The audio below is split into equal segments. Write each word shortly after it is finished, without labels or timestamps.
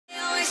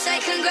say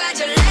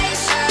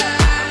congratulations.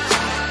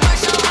 Work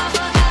so hard,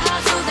 forgot how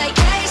to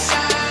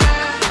vacation.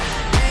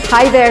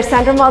 Hi there,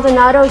 Sandra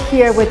Maldonado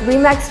here with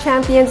Remax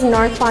Champions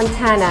North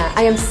Fontana.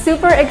 I am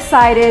super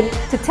excited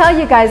to tell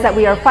you guys that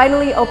we are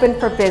finally open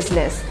for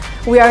business.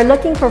 We are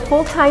looking for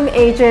full-time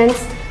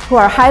agents who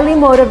are highly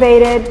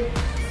motivated,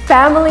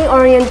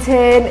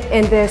 family-oriented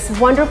in this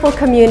wonderful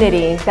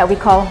community that we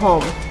call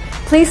home.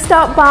 Please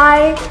stop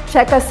by,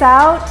 check us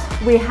out.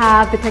 We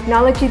have the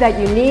technology that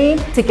you need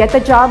to get the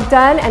job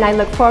done, and I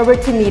look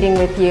forward to meeting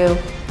with you.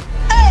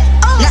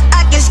 Now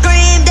I can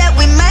scream that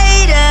we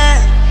made it.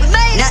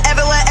 Now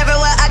everywhere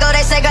I go,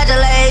 they say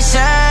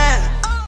congratulations.